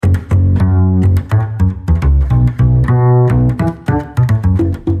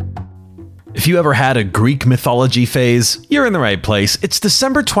If you ever had a Greek mythology phase, you're in the right place. It's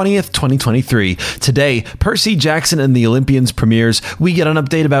December 20th, 2023. Today, Percy Jackson and the Olympians premieres. We get an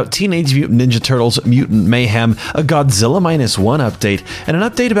update about Teenage Mutant Ninja Turtles Mutant Mayhem, a Godzilla -1 update, and an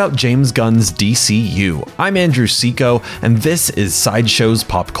update about James Gunn's DCU. I'm Andrew Seco, and this is Sideshow's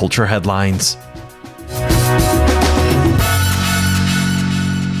Pop Culture Headlines.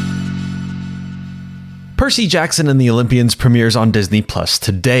 Percy Jackson and the Olympians premieres on Disney Plus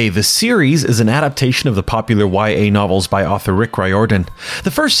today. The series is an adaptation of the popular YA novels by author Rick Riordan. The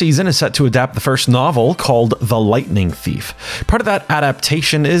first season is set to adapt the first novel called The Lightning Thief. Part of that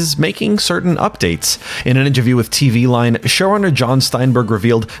adaptation is making certain updates. In an interview with TV Line, showrunner John Steinberg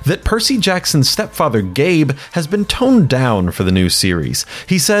revealed that Percy Jackson's stepfather Gabe has been toned down for the new series.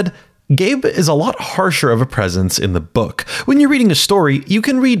 He said, "Gabe is a lot harsher of a presence in the book. When you're reading a story, you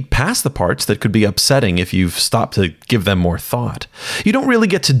can read past the parts that could be upsetting if you've stopped to give them more thought. You don't really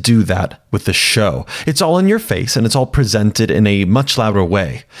get to do that with the show. It's all in your face and it's all presented in a much louder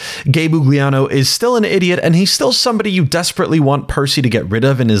way. Gabe Ugliano is still an idiot and he's still somebody you desperately want Percy to get rid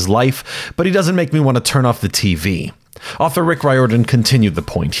of in his life, but he doesn't make me want to turn off the TV." Author Rick Riordan continued the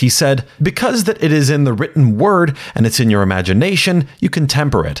point. He said, "Because that it is in the written word and it's in your imagination, you can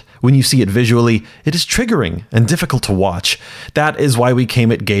temper it. When you see it visually, it is triggering and difficult to watch. That is why we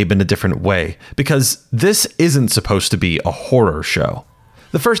came at Gabe in a different way, because this isn't supposed to be a horror show."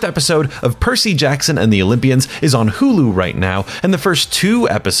 The first episode of Percy Jackson and the Olympians is on Hulu right now, and the first 2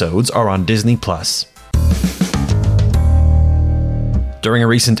 episodes are on Disney Plus. During a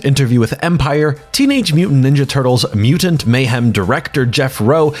recent interview with Empire, Teenage Mutant Ninja Turtles Mutant Mayhem director Jeff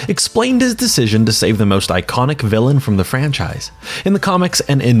Rowe explained his decision to save the most iconic villain from the franchise. In the comics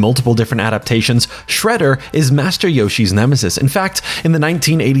and in multiple different adaptations, Shredder is Master Yoshi's nemesis. In fact, in the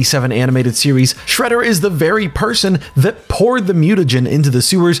 1987 animated series, Shredder is the very person that poured the mutagen into the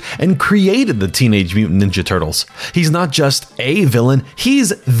sewers and created the Teenage Mutant Ninja Turtles. He's not just a villain,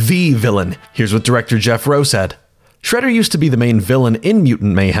 he's the villain. Here's what director Jeff Rowe said. "Shredder used to be the main villain in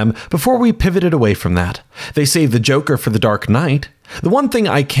Mutant Mayhem before we pivoted away from that. They saved the Joker for the Dark Knight. The one thing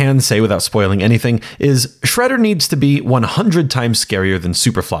I can say without spoiling anything is Shredder needs to be 100 times scarier than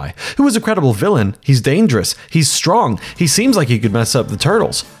Superfly, who is a credible villain. He's dangerous, he's strong, he seems like he could mess up the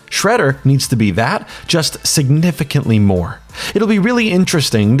Turtles. Shredder needs to be that, just significantly more. It'll be really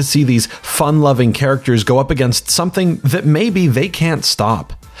interesting to see these fun-loving characters go up against something that maybe they can't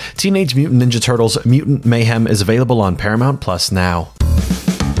stop." Teenage Mutant Ninja Turtles Mutant Mayhem is available on Paramount Plus now.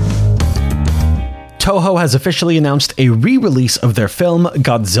 Toho has officially announced a re-release of their film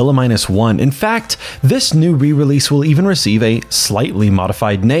Godzilla -1. In fact, this new re-release will even receive a slightly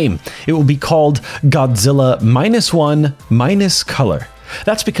modified name. It will be called Godzilla -1 minus color.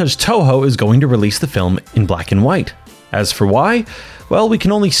 That's because Toho is going to release the film in black and white. As for why? Well, we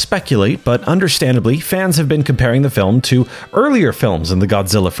can only speculate, but understandably, fans have been comparing the film to earlier films in the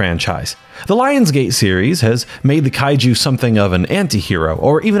Godzilla franchise. The Lionsgate series has made the kaiju something of an anti-hero,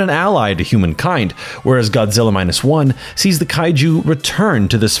 or even an ally to humankind, whereas Godzilla -1 sees the kaiju return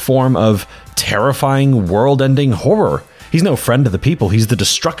to this form of terrifying, world-ending horror. He's no friend to the people, he's the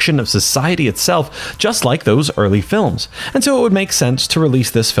destruction of society itself, just like those early films. And so it would make sense to release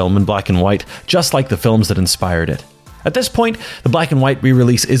this film in black and white, just like the films that inspired it. At this point, the black and white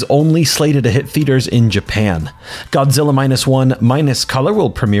re-release is only slated to hit theaters in Japan. Godzilla -1 minus color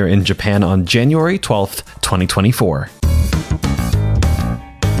will premiere in Japan on January 12th, 2024.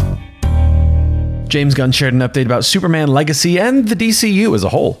 James Gunn shared an update about Superman Legacy and the DCU as a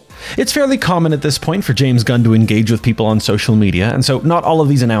whole. It's fairly common at this point for James Gunn to engage with people on social media, and so not all of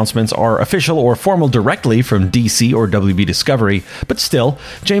these announcements are official or formal directly from DC or WB Discovery, but still,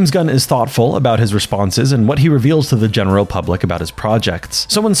 James Gunn is thoughtful about his responses and what he reveals to the general public about his projects.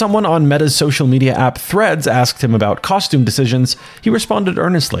 So when someone on Meta's social media app Threads asked him about costume decisions, he responded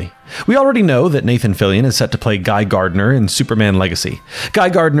earnestly. "We already know that Nathan Fillion is set to play Guy Gardner in Superman Legacy. Guy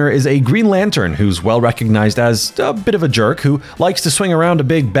Gardner is a Green Lantern who's well recognized as a bit of a jerk who likes to swing around a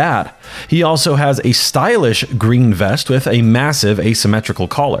big bat. He also has a stylish green vest with a massive asymmetrical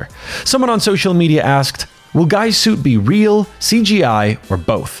collar." Someone on social media asked, "Will Guy's suit be real, CGI, or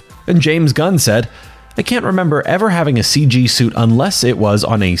both?" And James Gunn said, "I can't remember ever having a CG suit unless it was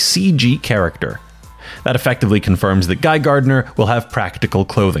on a CG character." That effectively confirms that Guy Gardner will have practical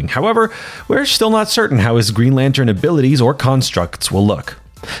clothing. However, we're still not certain how his Green Lantern abilities or constructs will look.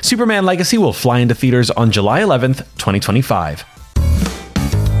 Superman Legacy will fly into theaters on July 11th, 2025.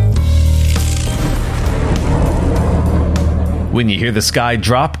 When you hear the sky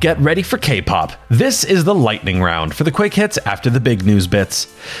drop, get ready for K-pop. This is the lightning round for the quick hits after the big news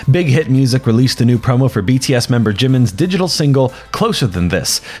bits. Big Hit Music released a new promo for BTS member Jimin's digital single, Closer Than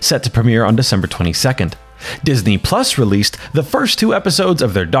This, set to premiere on December 22nd. Disney Plus released the first 2 episodes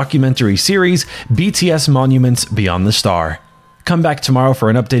of their documentary series, BTS Monuments Beyond the Star. Come back tomorrow for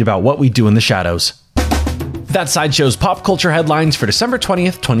an update about what we do in the shadows. That's Sideshow's pop culture headlines for December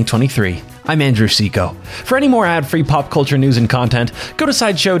 20th, 2023. I'm Andrew Seco. For any more ad-free pop culture news and content, go to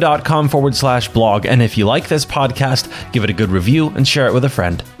sideshow.com/blog, and if you like this podcast, give it a good review and share it with a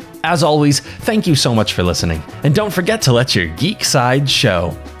friend. As always, thank you so much for listening, and don't forget to let your geek side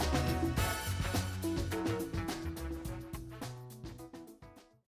show.